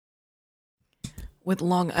with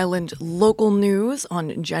Long Island local news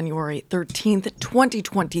on January 13th,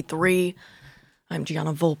 2023. I'm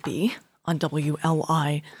Gianna Volpe on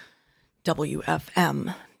WLI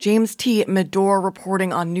WFM. James T. Medore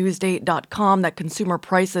reporting on Newsday.com that consumer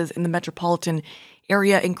prices in the metropolitan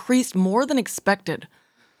area increased more than expected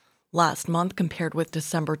last month compared with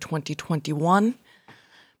December 2021.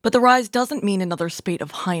 But the rise doesn't mean another spate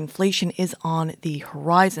of high inflation is on the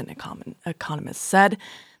horizon, economists said.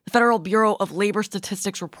 The Federal Bureau of Labor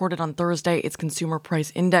Statistics reported on Thursday its consumer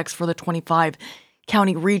price index for the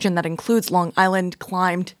 25-county region that includes Long Island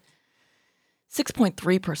climbed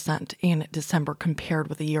 6.3% in December compared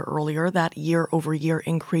with a year earlier. That year-over-year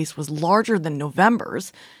increase was larger than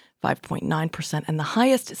November's, 5.9%, and the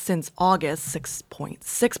highest since August,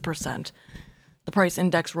 6.6%. The price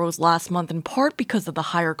index rose last month in part because of the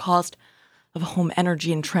higher cost of home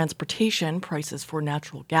energy and transportation. Prices for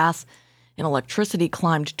natural gas and electricity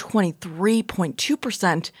climbed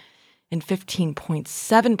 23.2% and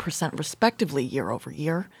 15.7% respectively year over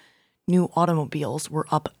year. New automobiles were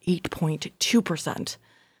up 8.2%.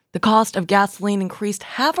 The cost of gasoline increased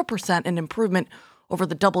 0.5%, an improvement over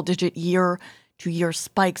the double-digit year-to-year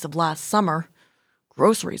spikes of last summer.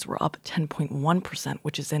 Groceries were up 10.1%,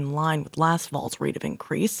 which is in line with last fall's rate of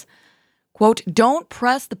increase. Quote, "Don't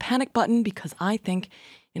press the panic button because I think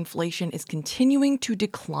inflation is continuing to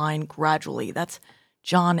decline gradually." That's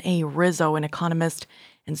John A. Rizzo, an economist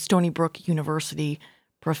and Stony Brook University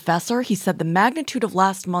professor. He said the magnitude of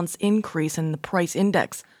last month's increase in the price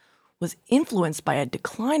index was influenced by a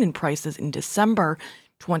decline in prices in December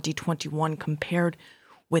 2021 compared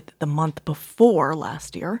with the month before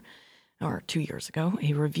last year, or 2 years ago.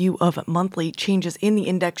 A review of monthly changes in the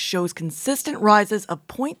index shows consistent rises of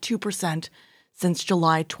 0.2% since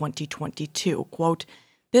July 2022. Quote,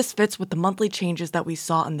 "This fits with the monthly changes that we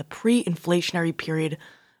saw in the pre-inflationary period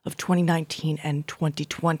of 2019 and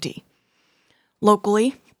 2020.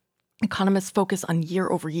 Locally, economists focus on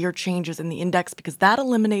year-over-year changes in the index because that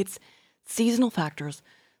eliminates seasonal factors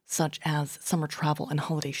such as summer travel and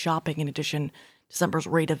holiday shopping. In addition, December's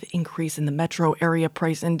rate of increase in the metro area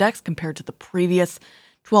price index compared to the previous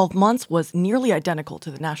 12 months was nearly identical to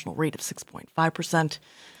the national rate of 6.5%.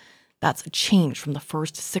 That's a change from the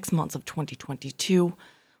first 6 months of 2022,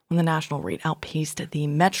 when the national rate outpaced the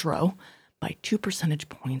metro by 2 percentage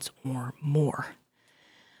points or more.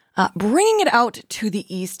 Bringing it out to the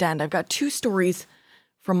East End, I've got two stories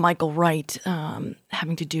from Michael Wright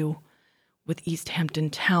having to do with East Hampton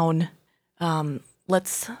Town.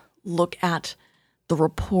 Let's look at the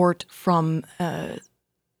report from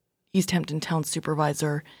East Hampton Town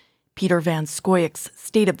Supervisor Peter Van Scoyek's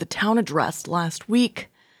State of the Town address last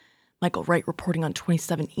week. Michael Wright reporting on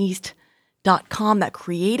 27east.com that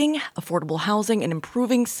creating affordable housing and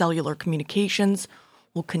improving cellular communications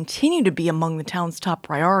will continue to be among the town's top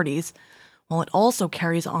priorities, while it also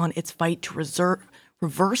carries on its fight to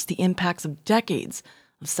reverse the impacts of decades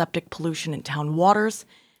of septic pollution in town waters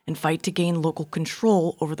and fight to gain local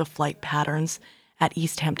control over the flight patterns at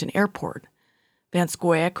East Hampton Airport. Van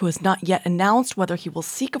Scoyek, who has not yet announced whether he will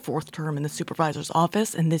seek a fourth term in the supervisor's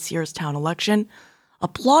office in this year's town election,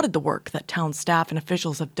 applauded the work that town staff and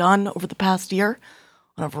officials have done over the past year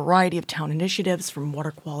on a variety of town initiatives, from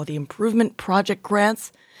water quality improvement project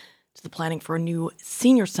grants to the planning for a new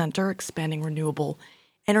senior center, expanding renewable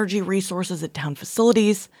energy resources at town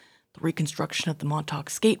facilities, the reconstruction of the Montauk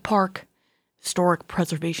Skate Park, historic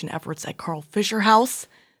preservation efforts at Carl Fisher House,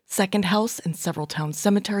 Second House, and several town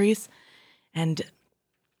cemeteries, and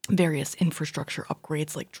various infrastructure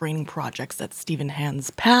upgrades like draining projects at Stephen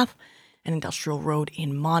Hand's Path and Industrial Road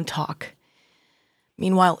in Montauk.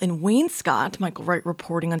 Meanwhile, in Wainscott, Michael Wright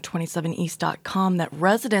reporting on 27east.com that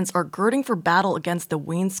residents are girding for battle against the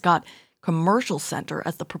Wainscott Commercial Center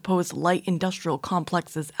as the proposed light industrial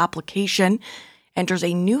complex's application enters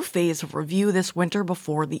a new phase of review this winter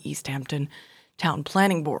before the East Hampton Town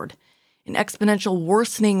Planning Board. An exponential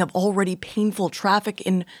worsening of already painful traffic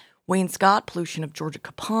in Wainscott, pollution of Georgia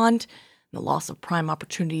Pond, and the loss of prime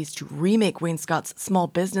opportunities to remake Wainscott's small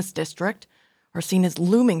business district are seen as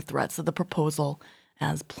looming threats of the proposal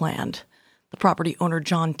as planned. The property owner,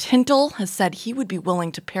 John Tintle, has said he would be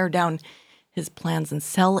willing to pare down his plans and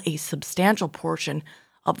sell a substantial portion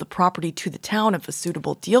of the property to the town if a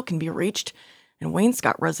suitable deal can be reached, and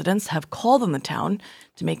Wainscott residents have called on the town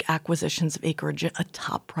to make acquisitions of acreage a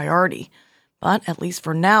top priority. But at least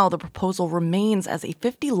for now, the proposal remains as a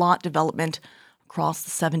 50-lot development across the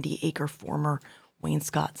 70-acre former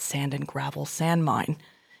Wainscott sand and gravel sand mine.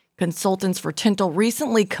 Consultants for Tintle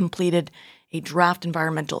recently completed a draft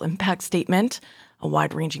environmental impact statement, a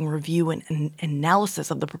wide-ranging review and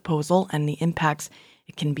analysis of the proposal and the impacts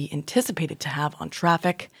it can be anticipated to have on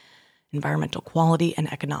traffic, environmental quality,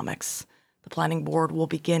 and economics. The Planning Board will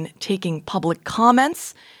begin taking public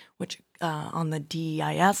comments on the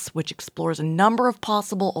DEIS, which explores a number of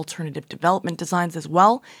possible alternative development designs as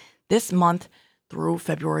well this month through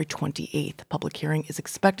February 28th. Public hearing is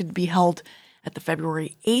expected to be held at the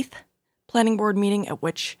February 8th Planning Board meeting, at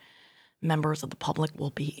which members of the public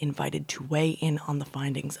will be invited to weigh in on the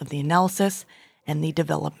findings of the analysis and the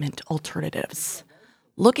development alternatives.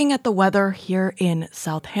 Looking at the weather here in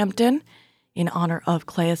Southampton, in honor of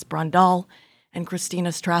Claes Brandal and Christina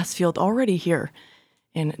Strassfield, already here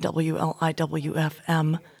in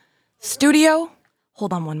WLIWFM studio.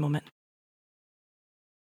 Hold on one moment.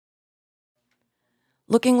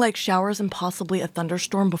 Looking like showers and possibly a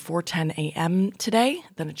thunderstorm before 10 a.m. today,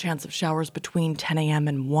 then a chance of showers between 10 a.m.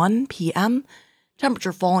 and 1 p.m.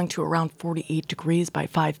 Temperature falling to around 48 degrees by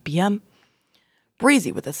 5 p.m.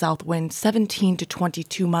 Breezy with a south wind 17 to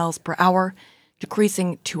 22 miles per hour,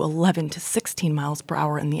 decreasing to 11 to 16 miles per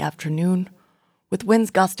hour in the afternoon, with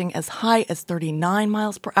winds gusting as high as 39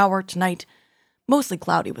 miles per hour tonight. Mostly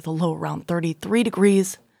cloudy with a low around 33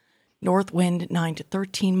 degrees. North wind 9 to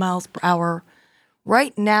 13 miles per hour.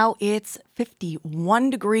 Right now, it's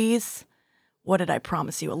 51 degrees. What did I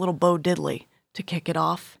promise you? A little Bo Diddley to kick it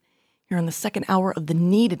off here in the second hour of the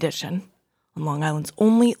Need Edition on Long Island's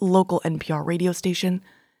only local NPR radio station,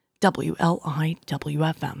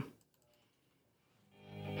 WLIWFM.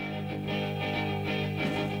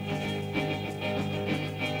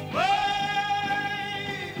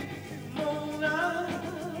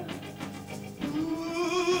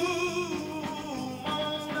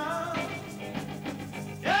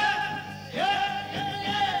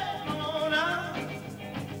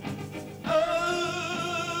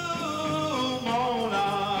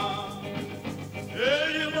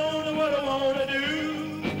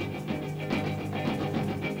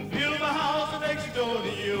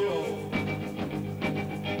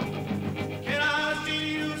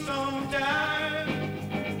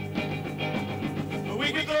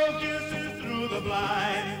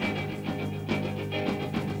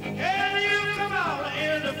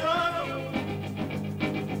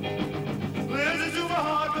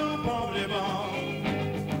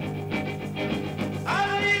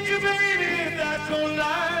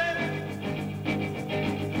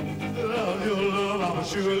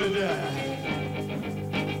 Surely die.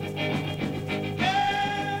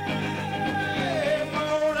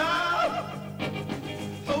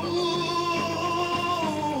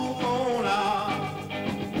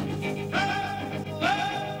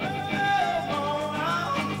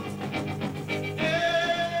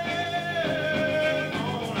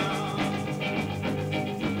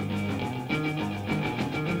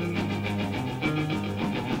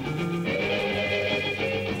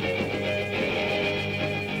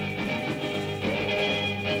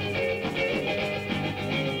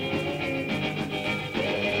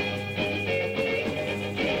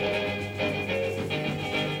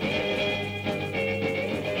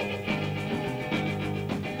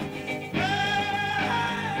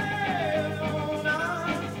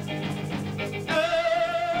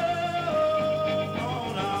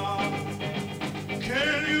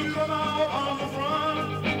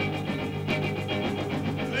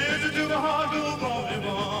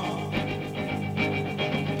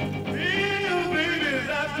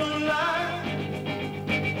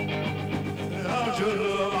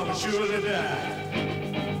 Surely die.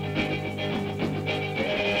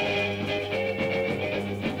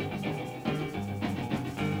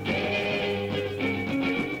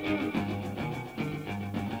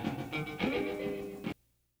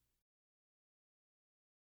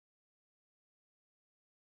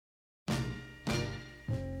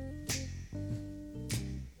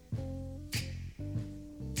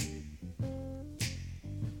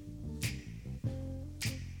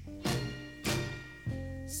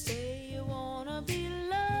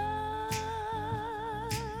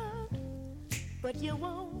 But you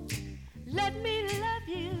won't let me love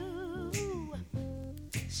you.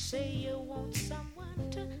 Say you want someone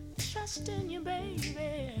to trust in you,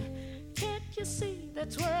 baby. Can't you see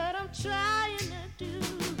that's what I'm trying to do?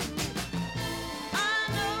 I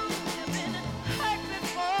know you've been hurt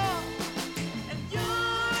before, and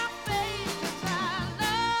you're afraid to try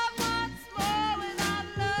love once more. Without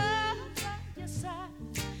love by your side,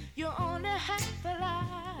 you're only half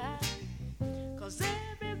alive. 'Cause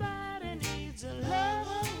everybody needs a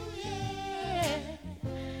love, yeah.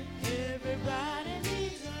 Everybody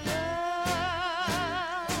needs a love.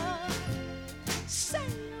 Say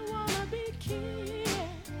you wanna be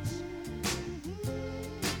kissed,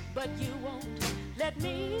 but you won't let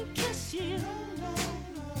me kiss you.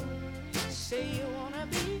 say you wanna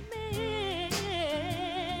be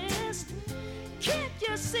missed. Can't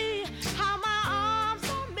you see how my arms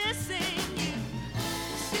are missing you?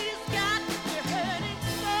 She's got me hurting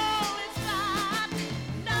so inside.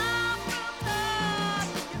 Now from love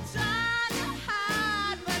you try to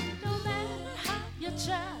hide, but no matter how you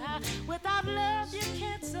try, without love you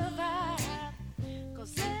can't survive.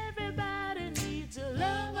 'Cause everybody needs a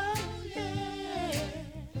lover, yeah.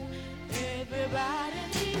 Everybody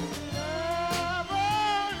needs love, oh,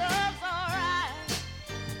 love's alright.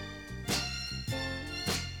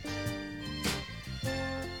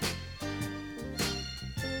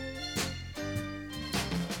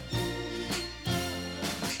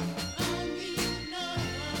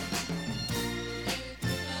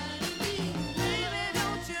 Baby,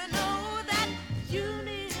 don't you know that you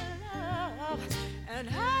need love and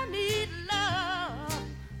I need love?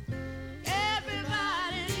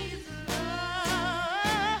 Everybody needs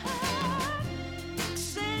love.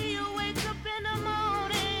 Say you wake up in the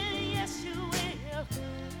morning, yes you will,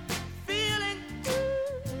 feeling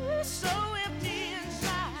so empty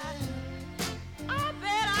inside. I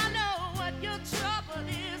bet I know what your trouble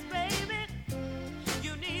is, baby.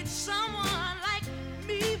 You need someone like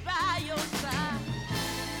me by your side.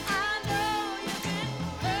 I know you've been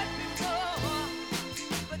hurt before,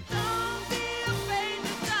 but don't be afraid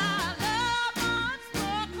to try love once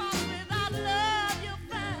more. 'Cause without love you'll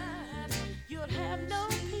find you'll have no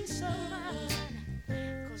peace of mind.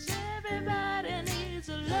 'Cause everybody needs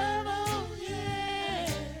a love, oh yeah.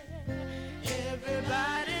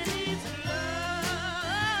 Everybody needs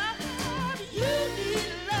love. You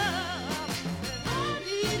need love, and I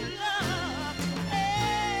need love.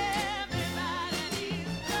 Everybody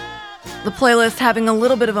needs love. The playlist having a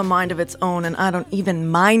little bit of a mind of its own, and I don't even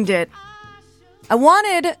mind it. I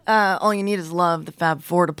wanted All You Need Is Love, the Fab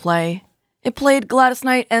Four, to play. It played Gladys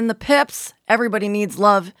Knight and the Pips, Everybody Needs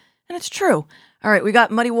Love, and it's true. All right, we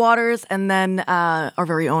got Muddy Waters and then our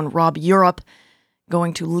very own Rob Europe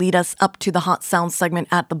going to lead us up to the Hot Sound segment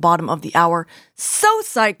at the bottom of the hour. So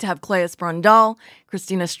psyched to have Cleus Brundall,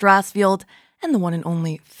 Christina Strassfield, and the one and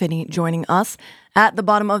only Finny joining us at the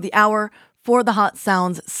bottom of the hour for the Hot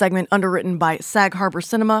Sounds segment underwritten by Sag Harbor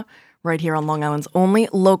Cinema, right here on Long Island's only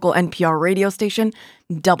local NPR radio station,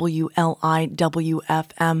 WLIWFM,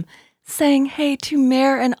 saying hey to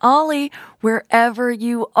Mare and Ollie wherever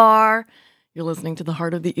you are. You're listening to the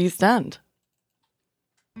Heart of the East End.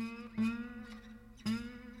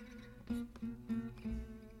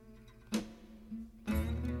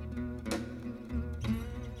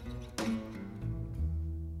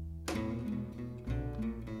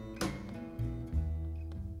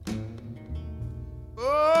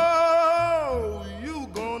 Oh, you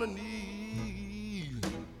gonna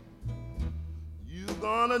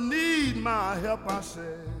need my help, I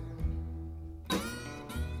said.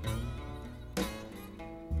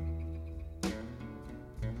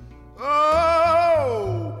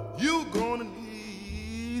 Oh, you gonna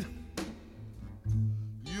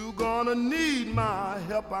need my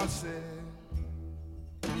help, I said.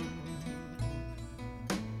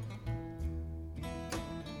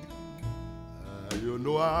 You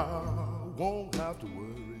know I won't have to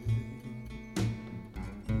worry.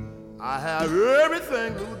 I have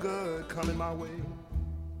everything little good coming my way.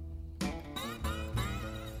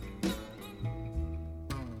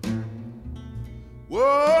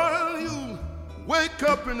 Well, you wake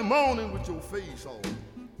up in the morning with your face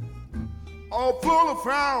all full of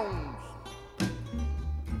frowns.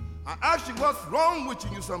 I ask you what's wrong with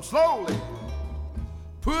you, so I'm slowly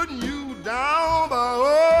putting you down, but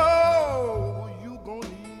oh,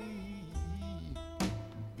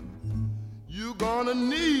 you gonna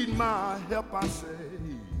need my help, I say.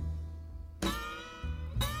 I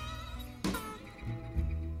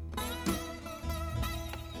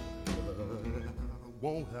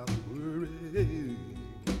won't have to worry.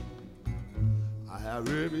 I have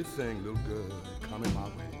everything little good coming my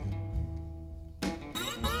way.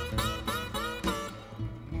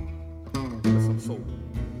 With some soul.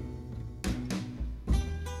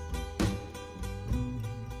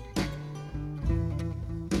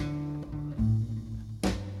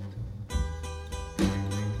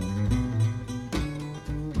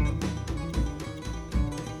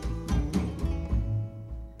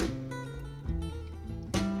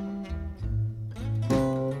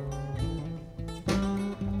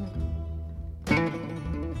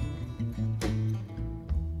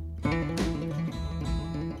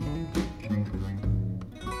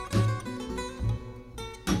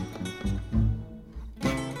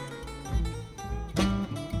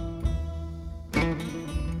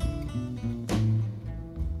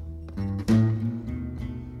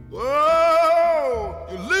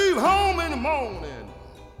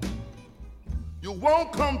 You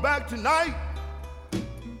won't come back tonight.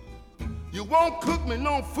 You won't cook me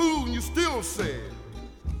no food, and you still say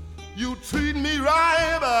you treat me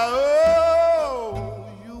right, but oh,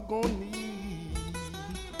 you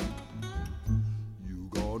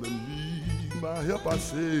gonna need my help, I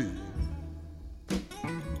say.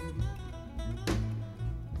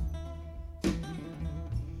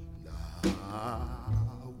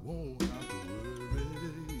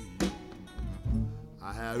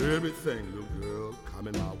 I have everything, little girl,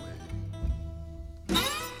 coming my way.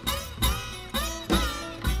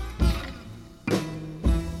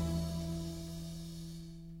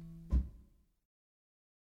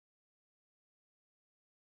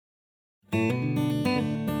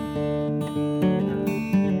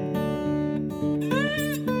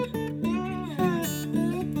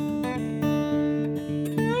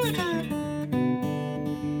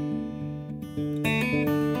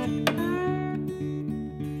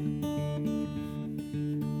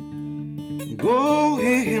 Go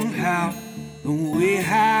ahead out the way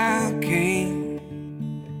I came.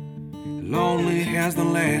 Lonely has the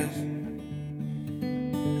last.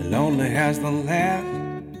 Lonely has the last.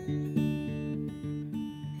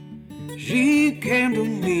 She came to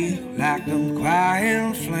me like a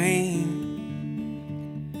quiet flame.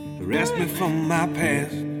 Rest me from my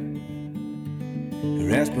past.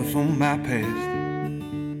 Rest me from my past.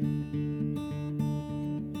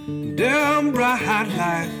 Damn bright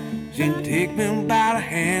lights. She take me by the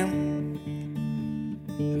hand.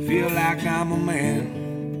 I feel like I'm a man.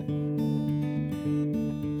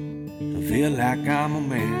 I feel like I'm a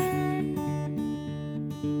man.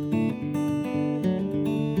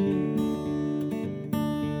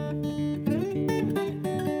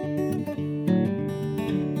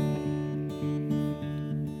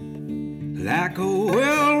 Like a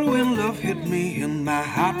whirlwind love hit me and my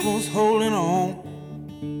heart was holding on.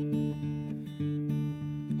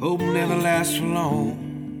 Hope never lasts for long,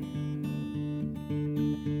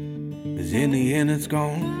 'cause in the end it's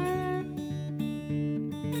gone.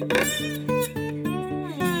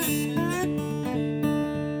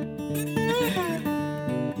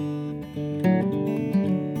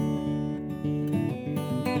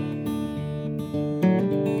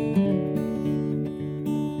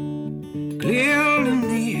 Clear in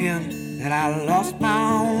the end that I lost my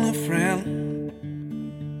only friend,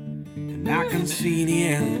 and I can see the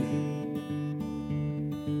end.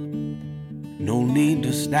 No need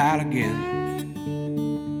to start again.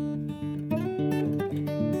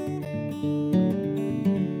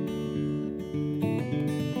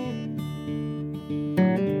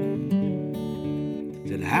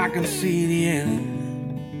 That I can see the end.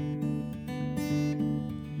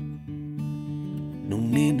 No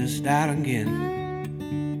need to start again.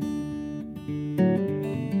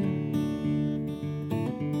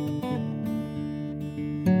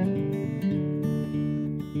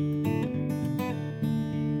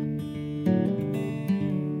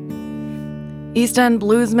 East End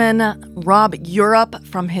bluesman Rob Europe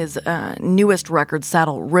from his newest record,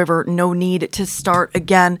 Saddle River, No Need to Start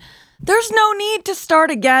Again. There's no need to start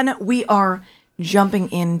again. We are jumping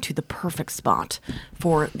into the perfect spot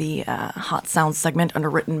for the Hot Sounds segment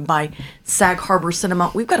underwritten by Sag Harbor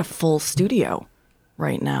Cinema. We've got a full studio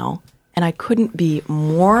right now, and I couldn't be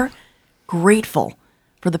more grateful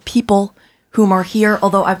for the people whom are here.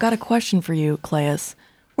 Although I've got a question for you, Cleus.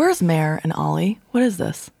 Where's Mare and Ollie? What is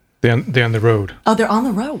this? They're on the road. Oh, they're on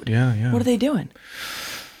the road. Yeah. What are they doing?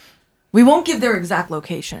 We won't give their exact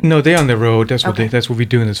location. No, they're on the road. That's what Okay. that's what we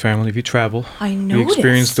do in this family. We travel. I We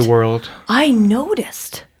experience the noticed. world I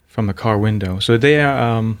noticed. from the car window. So they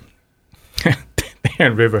are they're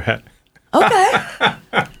in Riverhead. Okay.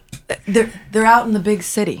 they're out in the big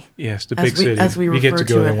city, Yes, the As big we- city. as we get refer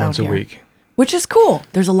to go to there it once out a here. week. which is cool.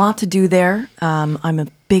 There's a lot to do there. I'm a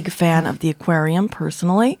big fan of the aquarium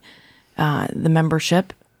personally. The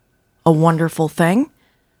membership, a wonderful thing.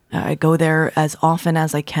 I go there as often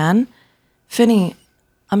as I can. Finny,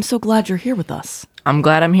 I'm so glad you're here with us. I'm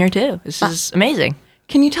glad I'm here too. This is amazing.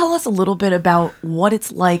 Can you tell us a little bit about what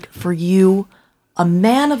it's like for you, a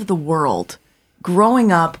man of the world,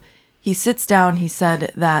 growing up? He sits down, he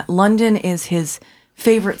said that London is his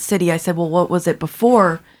favorite city. I said, well, what was it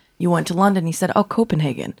before you went to London? He said, oh,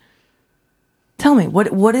 Copenhagen. Tell me,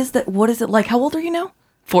 what is that? What is it like? How old are you now?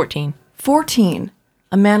 14. 14,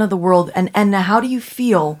 a man of the world. And how do you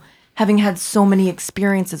feel having had so many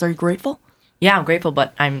experiences? Are you grateful? Yeah, I'm grateful,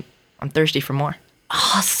 but I'm thirsty for more.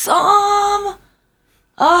 Awesome.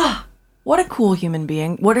 What a cool human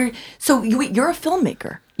being. You're a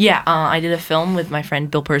filmmaker. Yeah, I did a film with my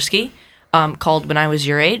friend Bill Persky called When I Was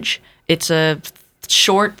Your Age. It's a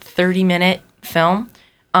short 30-minute film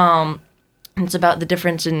It's about the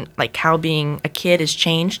difference in like how being a kid has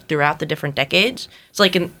changed throughout the different decades. It's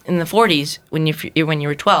like in the 40s when you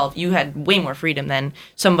were 12, you had way more freedom than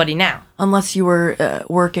somebody now. Unless you were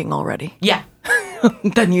working already. Yeah.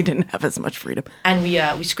 Then you didn't have as much freedom. And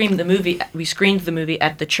we screened the movie. We screened the movie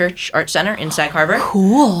at the Church Art Center in Sag Harbor.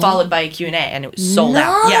 Cool. Followed by a Q&A, and it was sold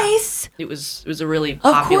out. Nice. Yeah. It was a really Of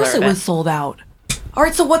popular course it event. was sold out. All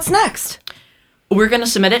right, so what's next? We're gonna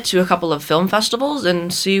submit it to a couple of film festivals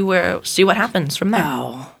and see what happens from there.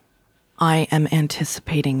 Oh, I am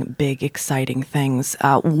anticipating big, exciting things.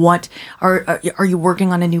 What are you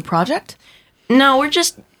working on a new project? No, we're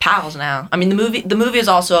just pals now. I mean, the movie is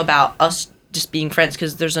also about us just being friends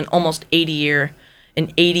because there's an almost 80 year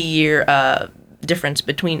difference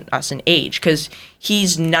between us in age. Because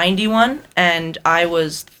he's 91 and I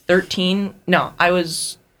was 13. No, I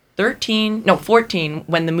was 14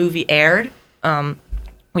 when the movie aired.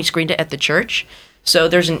 We screened it at the church, so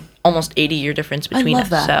there's an almost 80-year difference between love us.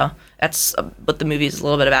 that. So that's what the movie is a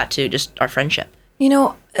little bit about too, just our friendship. You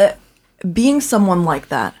know, being someone like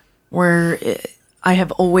that, where I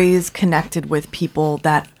have always connected with people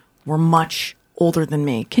that were much older than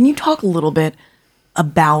me. Can you talk a little bit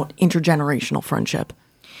about intergenerational friendship?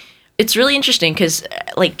 It's really interesting because,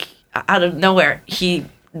 like, out of nowhere, he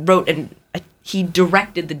wrote and he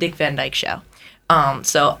directed the Dick Van Dyke Show.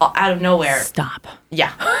 So out of nowhere, Stop.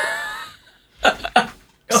 yeah.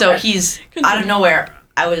 So he's out of nowhere.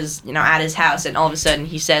 I was, at his house, and all of a sudden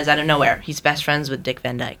he says, out of nowhere, he's best friends with Dick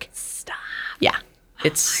Van Dyke. Stop. Yeah,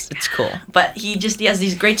 it's cool. But he has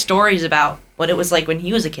these great stories about what it was like when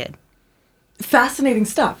he was a kid. Fascinating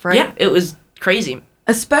stuff, right? Yeah, it was crazy.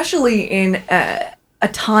 Especially in a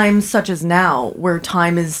time such as now, where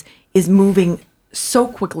time is moving so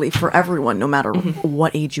quickly for everyone, no matter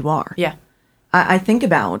what age you are. Yeah. I think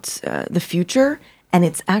about the future, and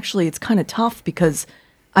it's kind of tough because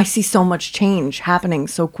I see so much change happening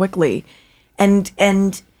so quickly, and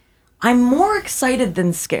I'm more excited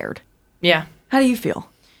than scared. Yeah. How do you feel?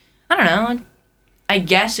 I don't know. I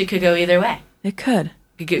guess it could go either way. It could.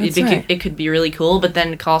 It could be really cool, but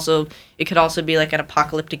then it could also be like an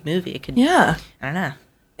apocalyptic movie. It could. Yeah. I don't know.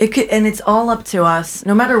 It could, and it's all up to us,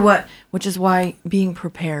 no matter what. Which is why being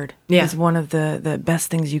prepared Yeah. is one of the best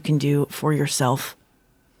things you can do for yourself.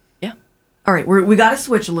 Yeah. All right, we got to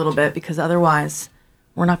switch a little bit because otherwise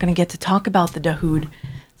we're not going to get to talk about the Dahoud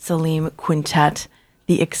Salim Quintet,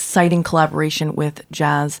 the exciting collaboration with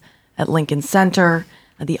Jazz at Lincoln Center,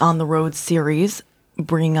 the On the Road series,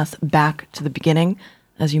 bringing us back to the beginning,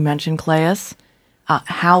 as you mentioned, Clayus.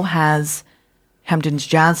 How has Hamptons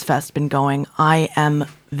Jazz Fest been going? I am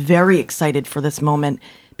very excited for this moment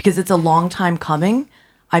because it's a long time coming.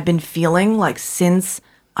 I've been feeling like since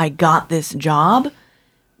I got this job,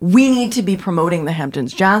 we need to be promoting the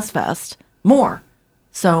Hamptons Jazz Fest more.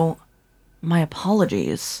 So my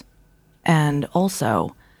apologies, and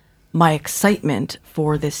also my excitement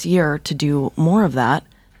for this year to do more of that.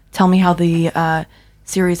 Tell me how the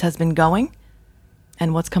series has been going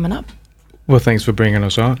and what's coming up. Well, thanks for bringing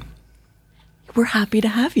us on. We're happy to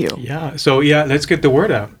have you. Yeah. So let's get the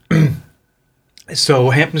word out. So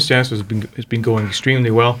Hamptons Jazz has been going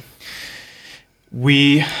extremely well.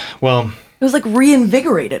 It was like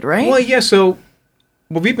reinvigorated, right? Well, yeah. So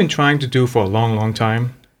what we've been trying to do for a long, long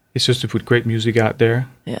time is just to put great music out there.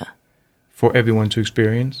 Yeah. For everyone to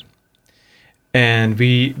experience, and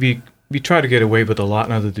we try to get away with a lot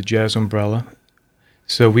under the jazz umbrella.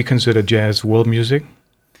 So we consider jazz world music,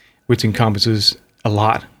 which encompasses a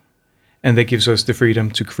lot. And that gives us the freedom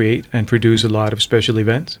to create and produce a lot of special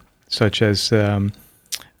events, such as Dahoud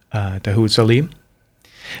Salim.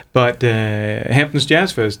 But Hamptons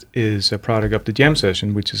Jazz Fest is a product of the Jam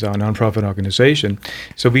Session, which is our nonprofit organization.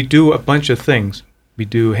 So we do a bunch of things. We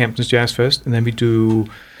do Hamptons Jazz Fest, and then we do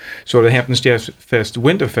sort of Hamptons Jazz Fest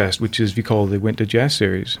Winter Fest, which is we call the Winter Jazz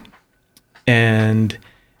Series. And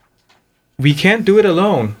we can't do it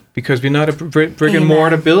alone because we're not a brick and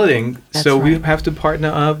mortar building. That's so we right. have to partner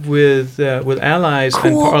up with allies and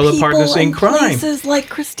Cool other people partners in and crime. places like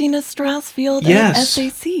Christina Strassfield Yes.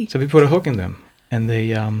 and SAC. So we put a hook in them, and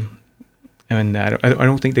they and I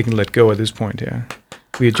don't think they can let go at this point. Yeah,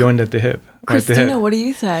 we are joined at the hip. right at the Christina, hip. what do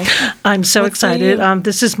you say? I'm so What say excited. you?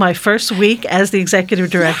 This is my first week as the executive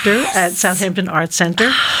director at Southampton Arts Center.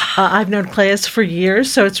 I've known Clayus for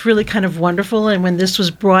years, so it's really kind of wonderful. And when this was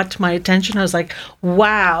brought to my attention, I was like,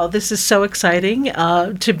 wow, this is so exciting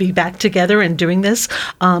to be back together and doing this.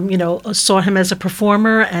 Saw him as a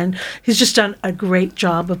performer, and he's just done a great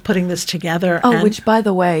job of putting this together. Oh, And which, by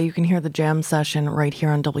the way, you can hear the jam session right here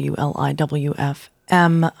on WLIWFM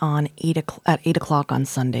on at 8 o'clock on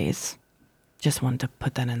Sundays. Just wanted to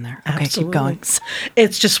put that in there. Okay, Absolutely. keep going.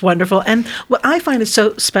 It's just wonderful. And what I find is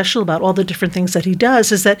so special about all the different things that he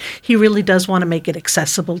does is that he really does want to make it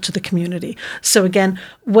accessible to the community. So again,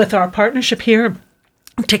 with our partnership here,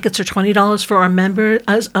 tickets are $20 for our members,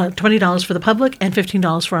 $20 for the public, and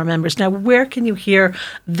 $15 for our members. Now, where can you hear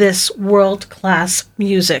this world-class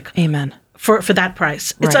music? Amen. For that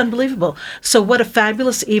price. It's Right. unbelievable. So what a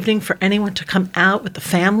fabulous evening for anyone to come out with the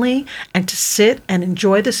family and to sit and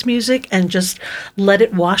enjoy this music and just let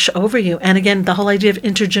it wash over you. And again, the whole idea of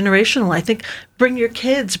intergenerational, I think bring your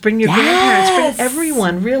kids, bring your grandparents, Yes! bring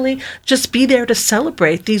everyone, really just be there to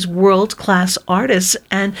celebrate these world-class artists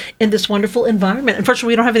and in this wonderful environment.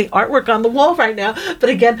 Unfortunately, we don't have any artwork on the wall right now, but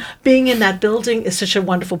again, being in that building is such a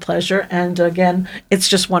wonderful pleasure. And again, it's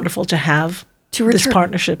just wonderful to have these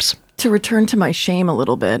partnerships. To return to my shame a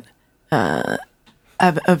little bit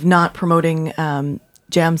of not promoting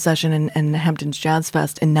Jam Session and Hampton's Jazz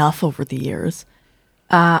Fest enough over the years,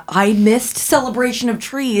 I missed Celebration of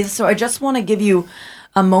Trees, so I just want to give you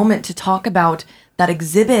a moment to talk about that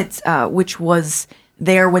exhibit, which was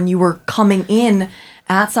there when you were coming in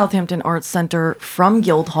at Southampton Arts Center from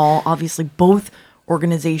Guildhall. Obviously, both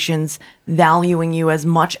organizations valuing you as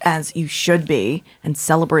much as you should be and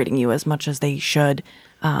celebrating you as much as they should.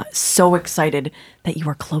 So excited that you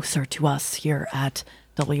are closer to us here at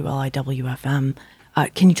WLIW-FM.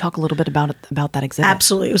 Can you talk a little bit about that exhibit?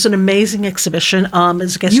 Absolutely. It was an amazing exhibition.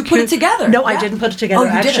 As a guest You put it together? No, I Yeah. didn't put it together. Oh,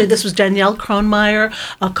 you Actually, didn't? this was Danielle Kronmeyer,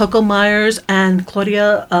 Coco Myers, and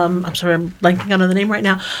Claudia. I'm sorry, I'm blanking on the name right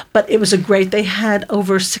now. But it was they had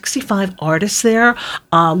over 65 artists there,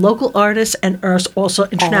 local artists and also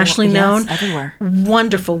internationally yes, known. everywhere.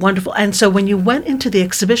 Wonderful, wonderful. And so when you went into the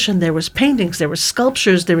exhibition, there was paintings, there was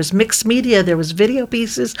sculptures, there was mixed media, there was video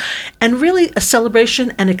pieces, and really a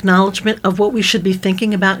celebration and acknowledgement of what we should be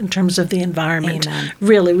thinking about in terms of the environment. Amen.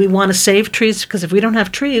 Really, we want to save trees because if we don't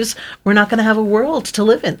have trees, we're not going to have a world to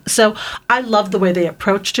live in. So I love the way they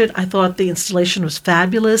approached it. I thought the installation was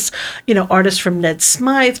fabulous. You know, artists from Ned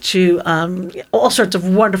Smythe to all sorts of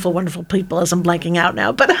wonderful, wonderful people, as I'm blanking out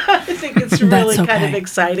now. But I think it's really That's kind of okay.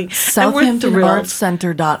 exciting. And we're thrilled.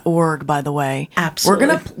 SouthamptonArtsCenter.org, by the way.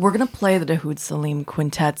 Absolutely. We're gonna play the Dahoud Salim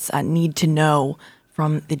Quintet's Need to Know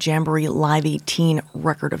from the Jamboree Live 18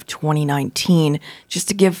 record of 2019, just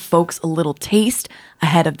to give folks a little taste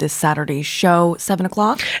ahead of this Saturday's show, 7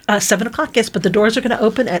 o'clock. 7 o'clock, yes, but the doors are going to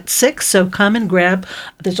open at 6, so come and grab.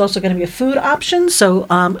 There's also going to be a food option, so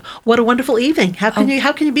what a wonderful evening. How can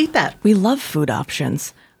you beat that? We love food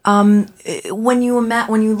options. When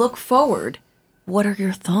you look forward, what are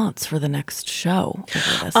your thoughts for the next show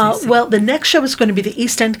over at SAC? Well, the next show is going to be the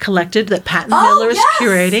East End Collected that Patton Miller is yes!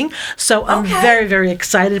 curating. So I'm very, very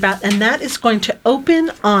excited about, and that is going to open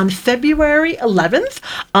on February 11th.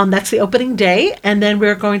 That's the opening day, and then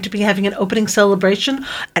we're going to be having an opening celebration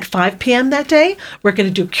at 5 p.m. that day. We're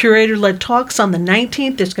going to do curator-led talks on the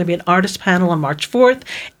 19th. There's going to be an artist panel on March 4th.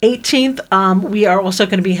 18th, we are also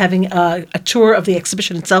going to be having a tour of the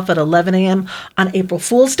exhibition itself at 11 a.m. on April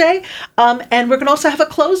Fool's Day, and we're going to also have a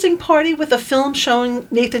closing party with a film showing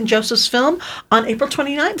Nathan Joseph's film on April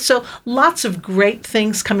 29th. So lots of great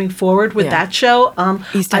things coming forward with that show.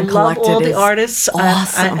 East I End love all Collected the is artists.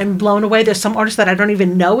 awesome. I'm blown away. There's some artists that I don't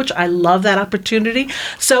even know, which I love that opportunity.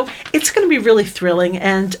 So it's going to be really thrilling.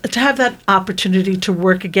 And to have that opportunity to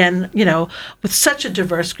work again, you know, with such a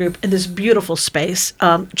diverse group in this beautiful space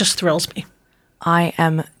just thrills me. I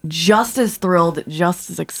am just as thrilled, just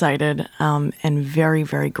as excited, and very,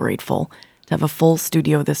 very grateful to have a full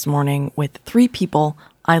studio this morning with 3 people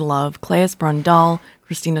I love: Claes Brundall,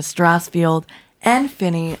 Christina Strassfield, and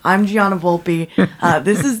Finny. I'm Gianna Volpe.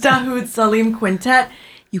 This is Dahoud Salim Quintet.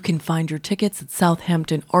 You can find your tickets at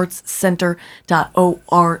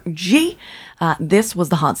southamptonartscenter.org. This was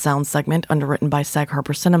the Hot Sound segment underwritten by Sag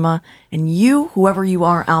Harbor Cinema. And you, whoever you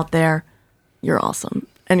are out there, you're awesome.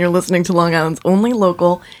 And you're listening to Long Island's only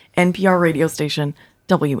local NPR radio station,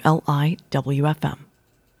 WLIW-FM.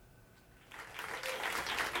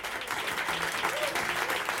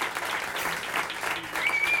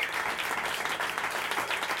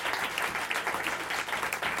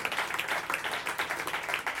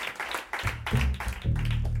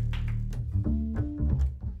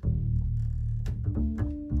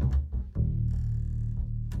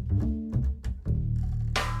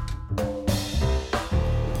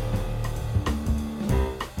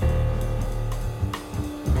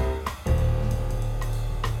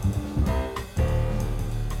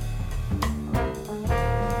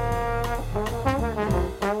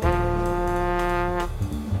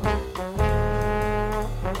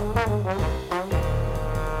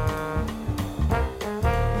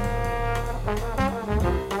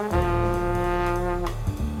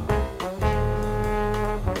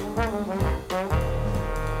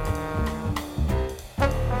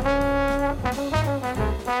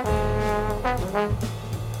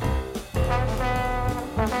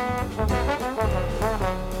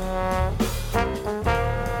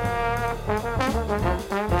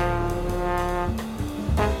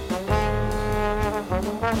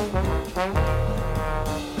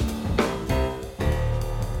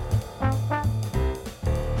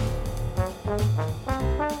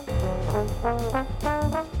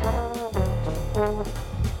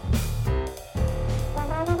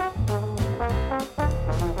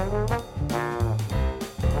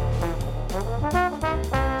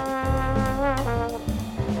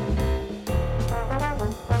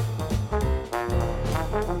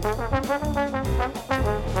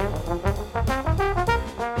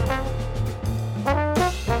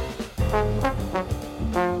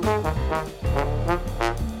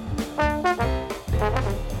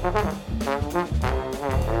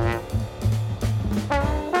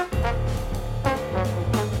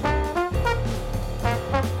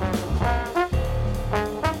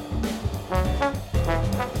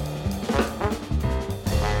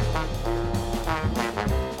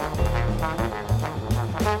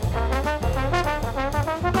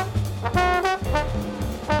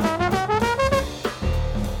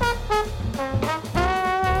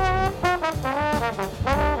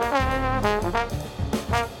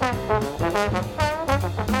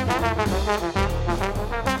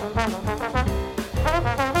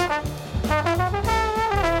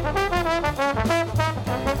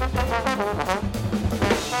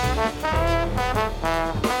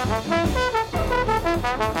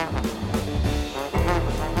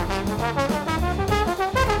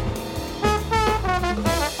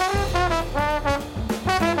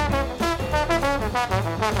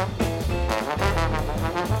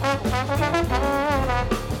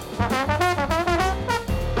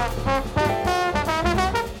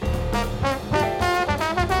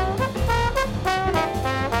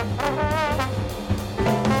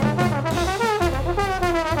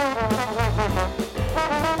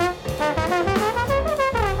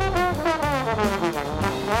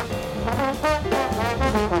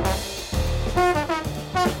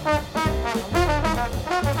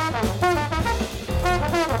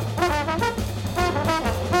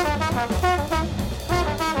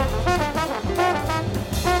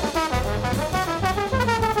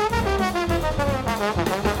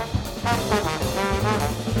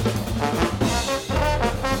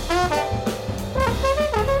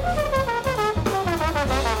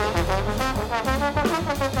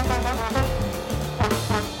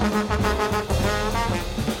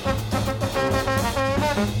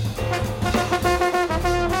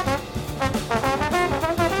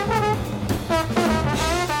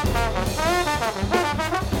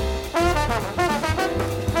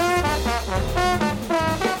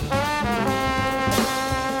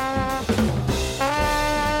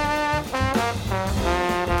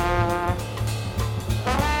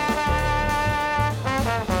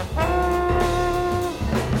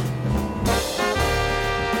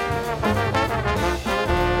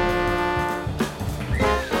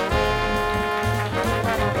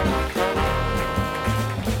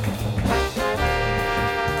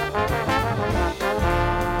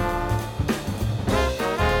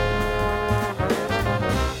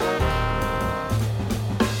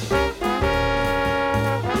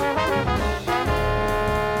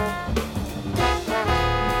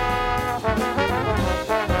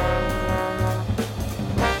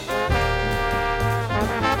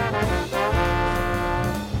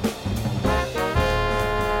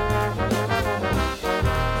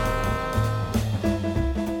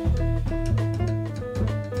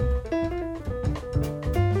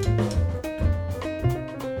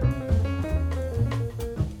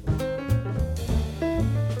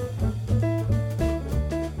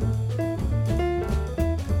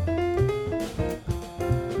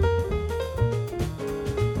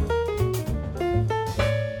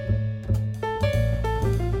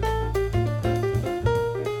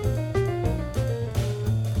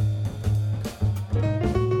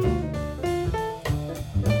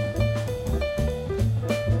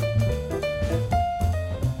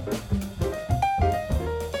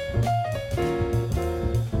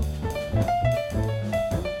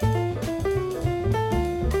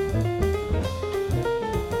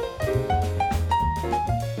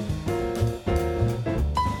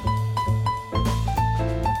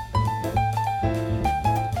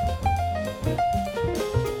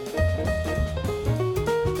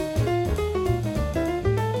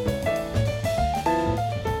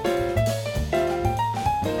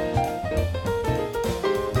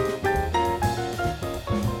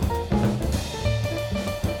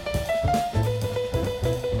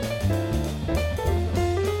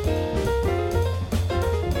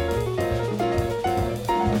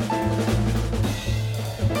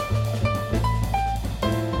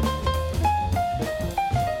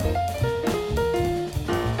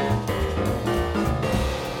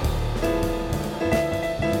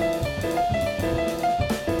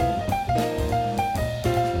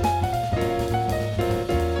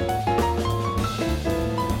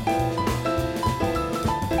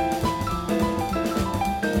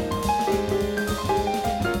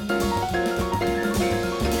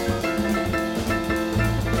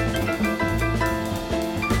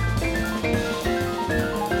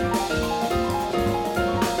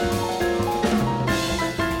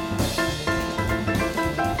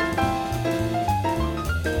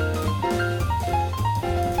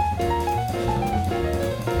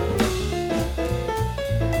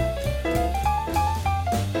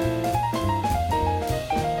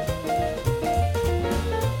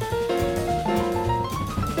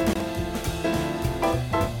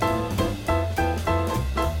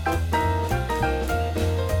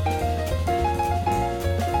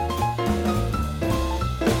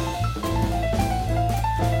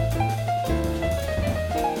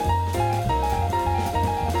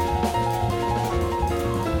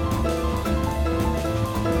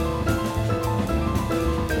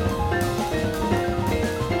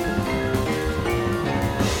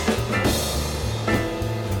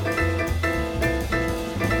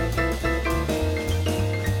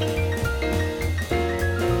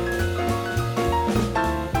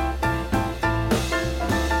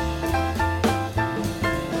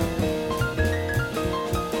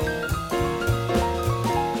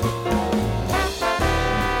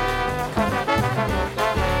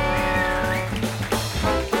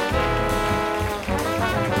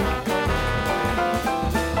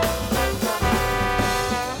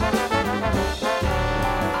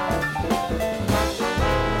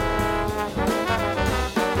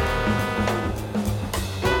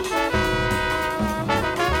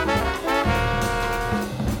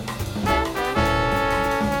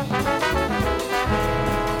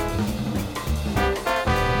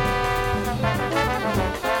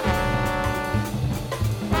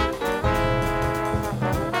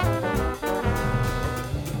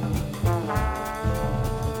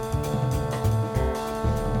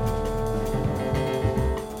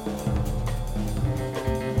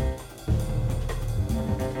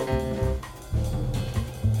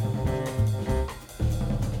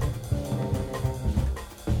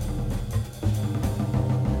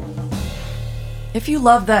 If you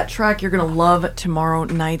love that track, you're going to love tomorrow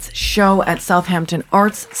night's show at Southampton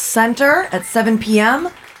Arts Center at 7 p.m.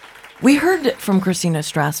 We heard from Christina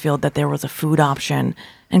Strassfield that there was a food option,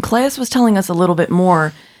 and Cleus was telling us a little bit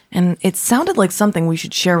more, and it sounded like something we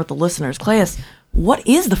should share with the listeners. Cleus, what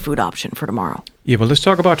is the food option for tomorrow? Yeah, well, let's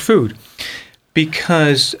talk about food,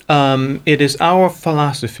 because it is our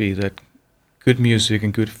philosophy that good music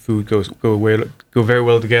and good food go very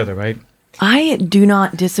well together, right? I do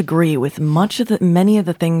not disagree with many of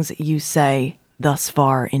the things you say thus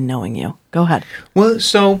far in knowing you. Go ahead. Well,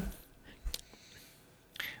 so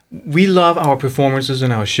we love our performances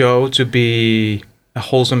and our show to be a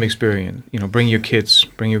wholesome experience. You know, bring your kids,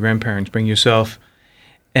 bring your grandparents, bring yourself.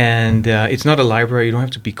 And it's not a library. You don't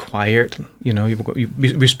have to be quiet. You know, you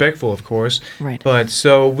be respectful, of course. Right. But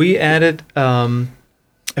so we added a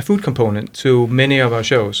food component to many of our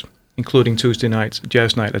shows, including Tuesday nights,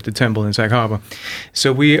 Jazz Night at the Temple in Sag Harbor.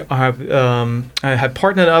 So we have I had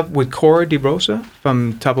partnered up with Cora De Rosa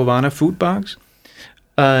from Tapovana Food Box.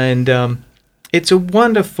 And it's a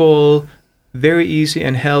wonderful, very easy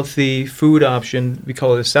and healthy food option. We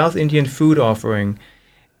call it a South Indian food offering.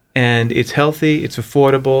 And it's healthy, it's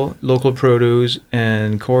affordable, local produce,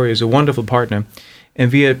 and Corey is a wonderful partner.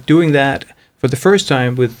 And we are doing that for the first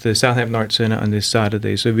time with the Southampton Arts Center on this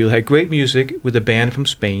Saturday. So we'll have great music with a band from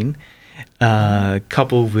Spain,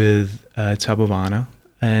 coupled with Tapovana.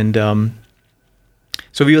 And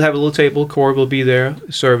so we'll have a little table. Corey will be there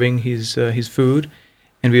serving his food.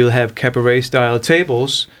 And we'll have cabaret-style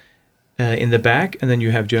tables in the back, and then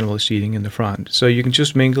you have general seating in the front. So you can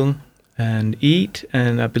just mingle and eat,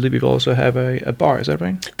 and I believe we also have a bar. Is that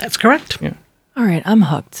right? That's correct. Yeah. All right, I'm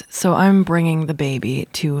hooked. So I'm bringing the baby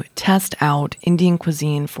to test out Indian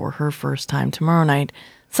cuisine for her first time tomorrow night.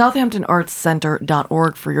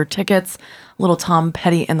 SouthamptonArtsCenter.org for your tickets. Little Tom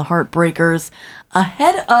Petty and the Heartbreakers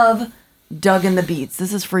ahead of Doug and the Beats.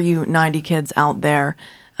 This is for you 90 kids out there.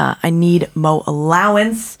 I Need Mo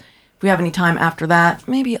Allowance. If we have any time after that,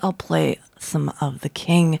 maybe I'll play some of The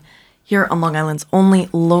King here on Long Island's only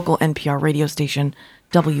local NPR radio station,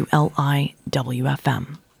 WLIWFM.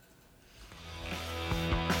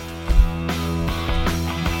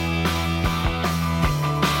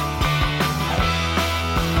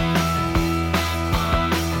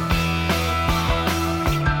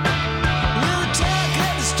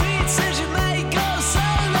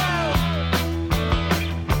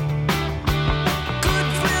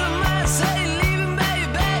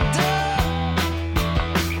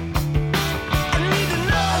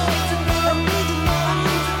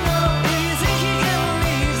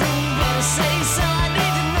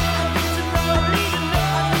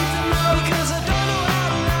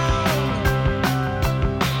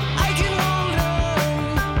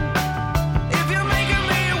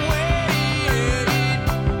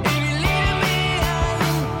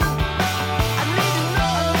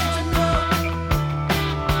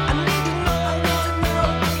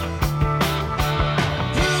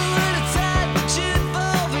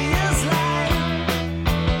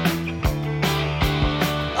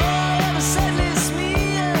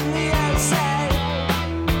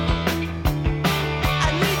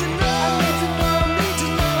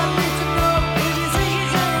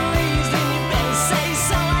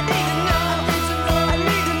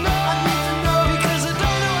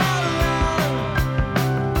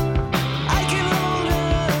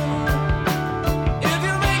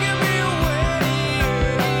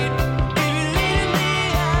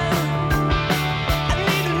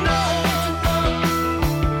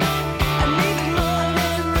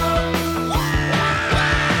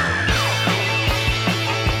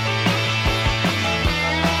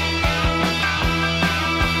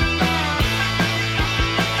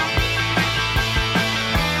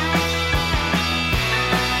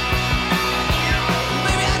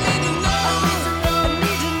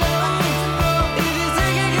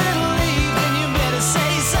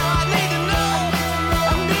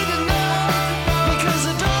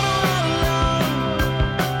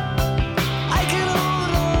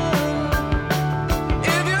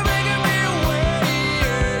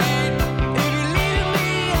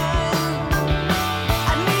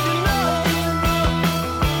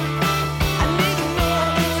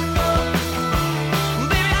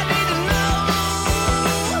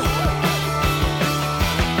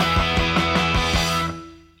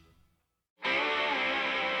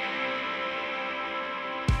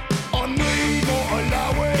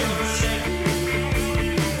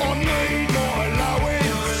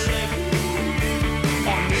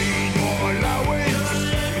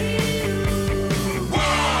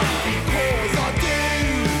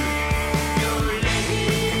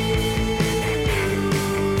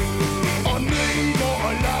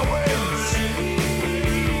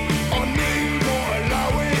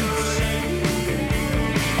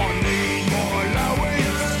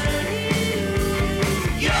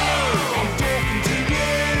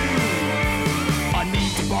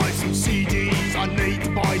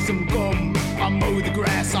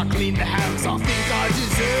 I clean the house. I think I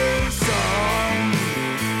deserve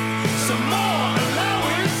some more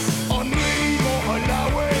allowance. I need more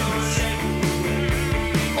allowance.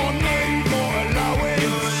 I need more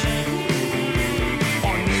allowance. I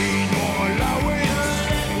need more allowance.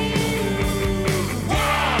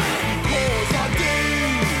 Why? Because I do.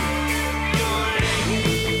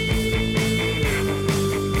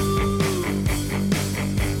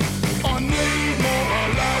 I need more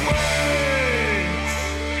allowance.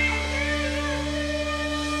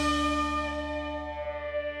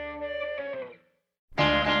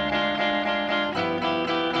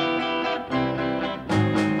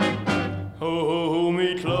 Hold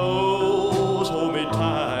me close, hold me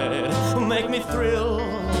tight, make me thrill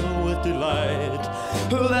with delight.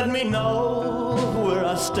 Let me know where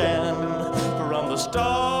I stand from the start.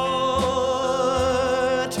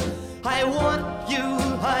 I want you,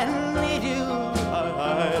 I need you,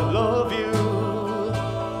 I love you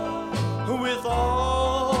with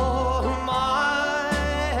all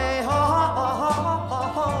my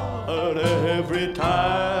heart. Every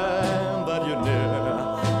time that you're near,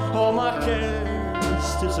 all my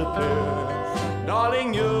cares disappear.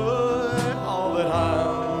 Darling, you're all that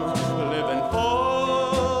I'm living for.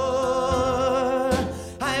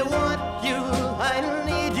 I want you, I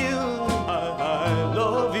need you, I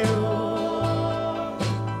love you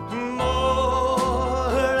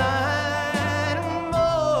more and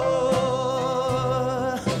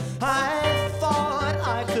more. I thought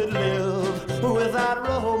I could live without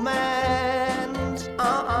romance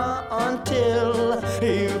until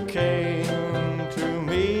you came to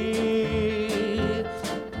me.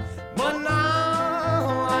 But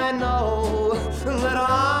now I know that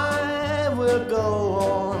I will go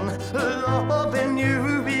on loving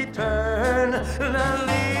you eternally.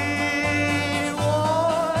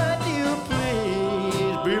 Won't you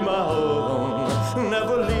please be my own?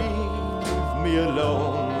 Never leave me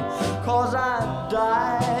alone, 'cause I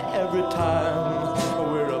die every time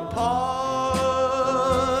we're apart.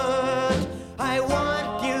 I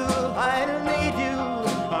want you, I need you,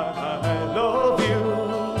 I love you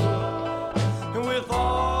with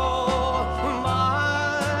all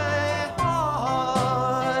my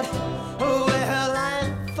heart. Well, I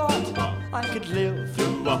thought I could live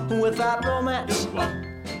without romance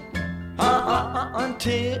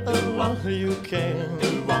until you came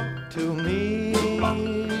to me.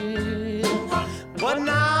 But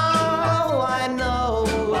now I know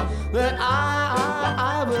that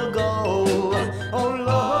I will go on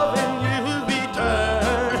loving you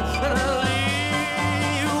eternally.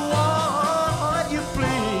 Won't you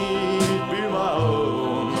please be my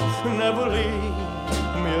own? Never leave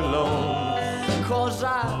me alone, 'cause I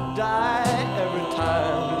die every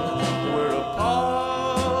time we're apart.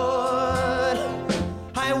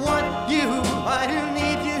 I want you, I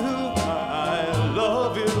need you, I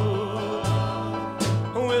love you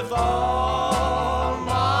with all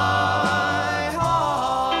my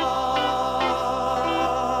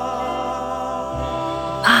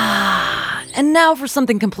heart. And now for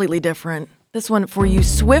something completely different. This one for you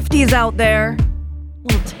Swifties out there.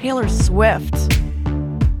 Little Taylor Swift.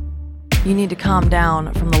 You Need to Calm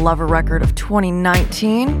Down from the Lover record of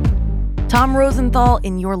 2019. Tom Rosenthal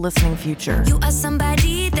in Your Listening Future. You are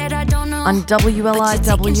somebody that I don't know. On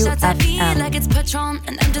WLIW I feel FM. like it's Patron,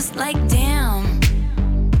 and I'm just like, damn.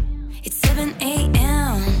 It's 7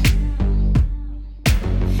 a.m.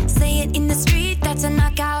 Say it in the street, that's a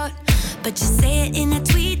knockout. But you say it in a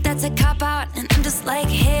tweet, that's a cop-out. And I'm just like,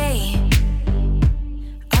 hey,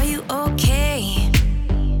 are you okay?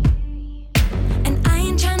 And I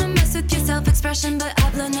ain't tryna mess with your self-expression, but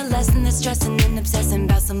I've learned a lesson that stressing and obsessing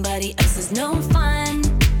about somebody else is no fun.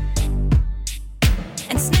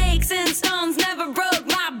 And snakes and stones never broke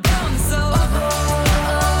my bones, so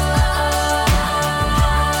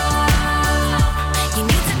you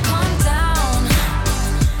need to calm down.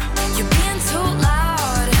 You're being too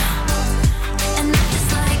loud, and I'm just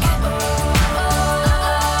like,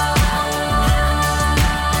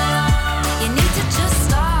 you need to just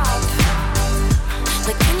stop.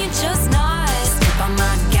 Like, can you just not step on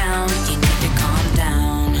my gown? You need to calm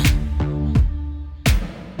down.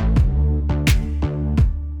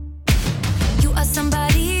 You are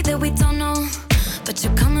somebody that we don't know, but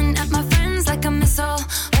you're coming at my friends like a missile.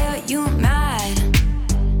 Why are you mad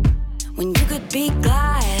when you could be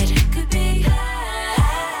glad?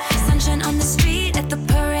 Sunshine on the street at the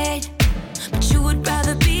parade, but you would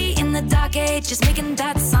rather be in the dark age, just making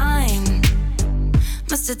that sign.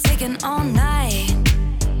 Must have taken all night.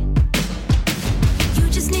 You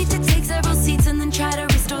just need to take several seats and then try to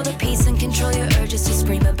restore the peace and control your urges to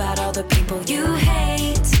scream about all the people you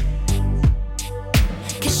hate.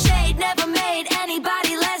 'Cause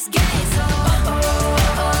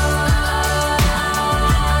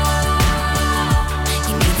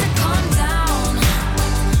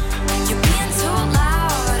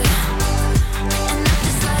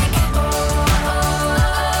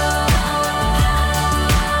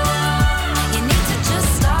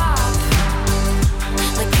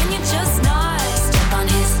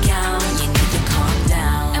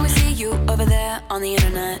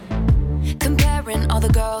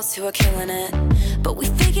friends who are killing it. But we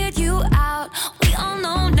figured you out, we all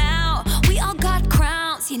know now. We all got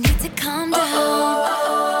crowns, you need to calm down.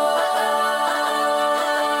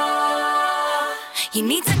 You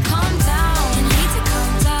need to calm down, you need to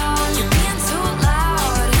calm down. You're being too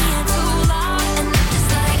loud, being too loud. And I'm just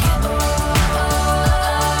like, yeah.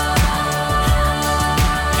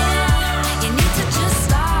 You need to just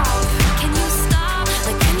stop. Can you stop?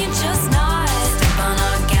 Like, can you just not step on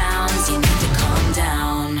our gowns? You need to calm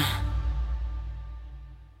down.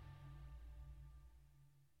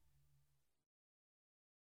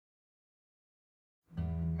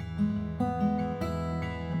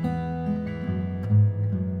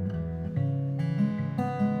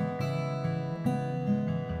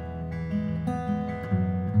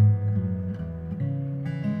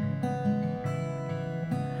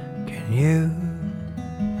 Can you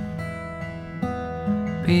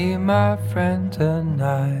be my friend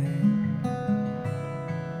tonight?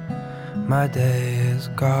 My day is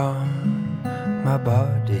gone, my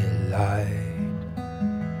body light.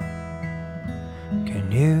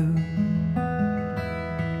 Can you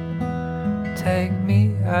take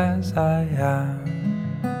me as I am?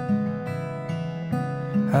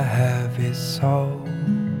 A heavy soul,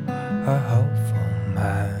 a hopeful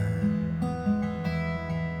man.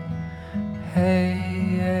 Hey,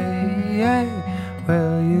 hey, hey,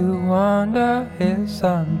 will you wander here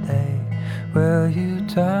someday? Will you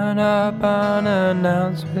turn up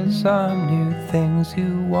unannounced with some new things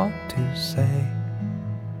you want to say?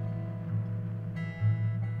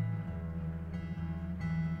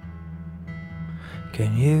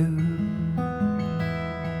 Can you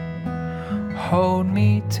hold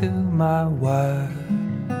me to my word?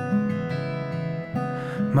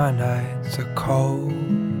 My nights are cold,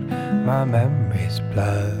 my memories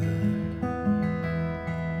blurred.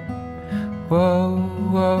 Whoa,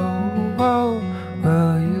 whoa, whoa,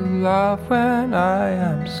 will you laugh when I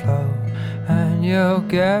am slow? And you'll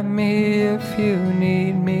get me if you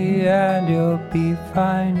need me, and you'll be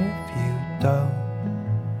fine if you don't.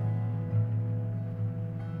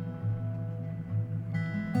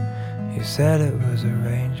 You said it was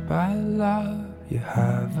arranged by love. You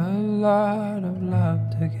have a lot of love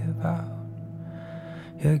to give out.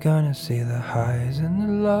 You're gonna see the highs and the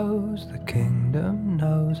lows. The kingdom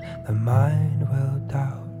knows, the mind will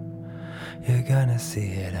doubt. You're gonna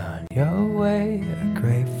see it on your way. A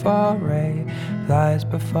great foray lies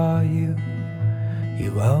before you.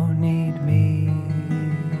 You won't need me.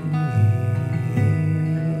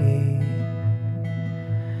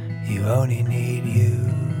 You only need you.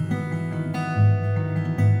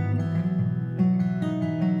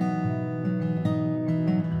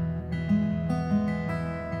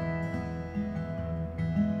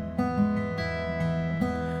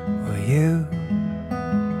 You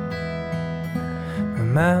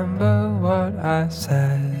remember what I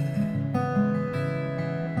said?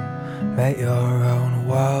 Make your own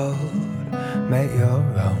world, make your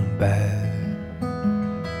own bed.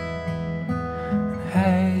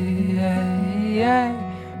 Hey, hey, hey,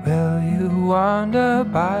 will you wander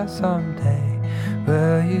by someday?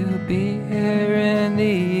 Will you be here in the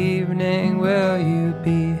evening? Will you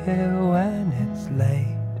be here when it's late?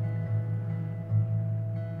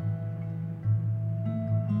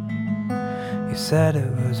 You said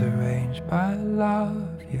it was arranged by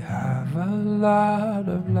love. You have a lot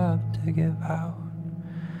of love to give out.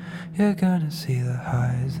 You're gonna see the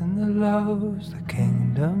highs and the lows. The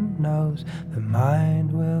kingdom knows, the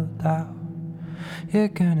mind will doubt. You're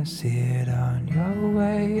gonna see it on your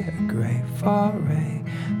way. A great foray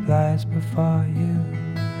lies before you.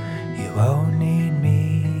 You won't need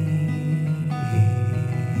me.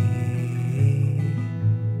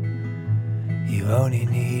 You only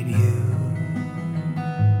need you.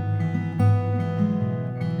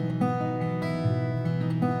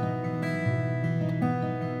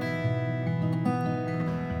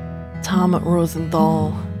 Tom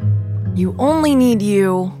Rosenthal, you only need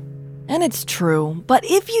you, and it's true. But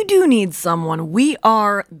if you do need someone, we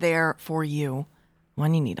are there for you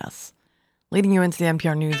when you need us. Leading you into the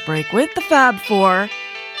NPR News Break with the Fab Four.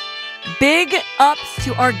 Big ups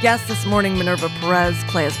to our guests this morning, Minerva Perez,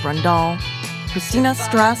 Clayus Brundall, Christina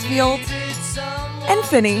Strassfield, and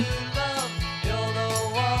Finney.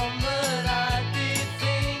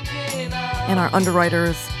 And our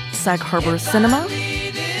underwriters, Sag Harbor Cinema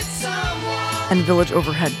and Village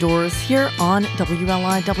Overhead Doors here on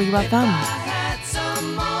WLIWFM.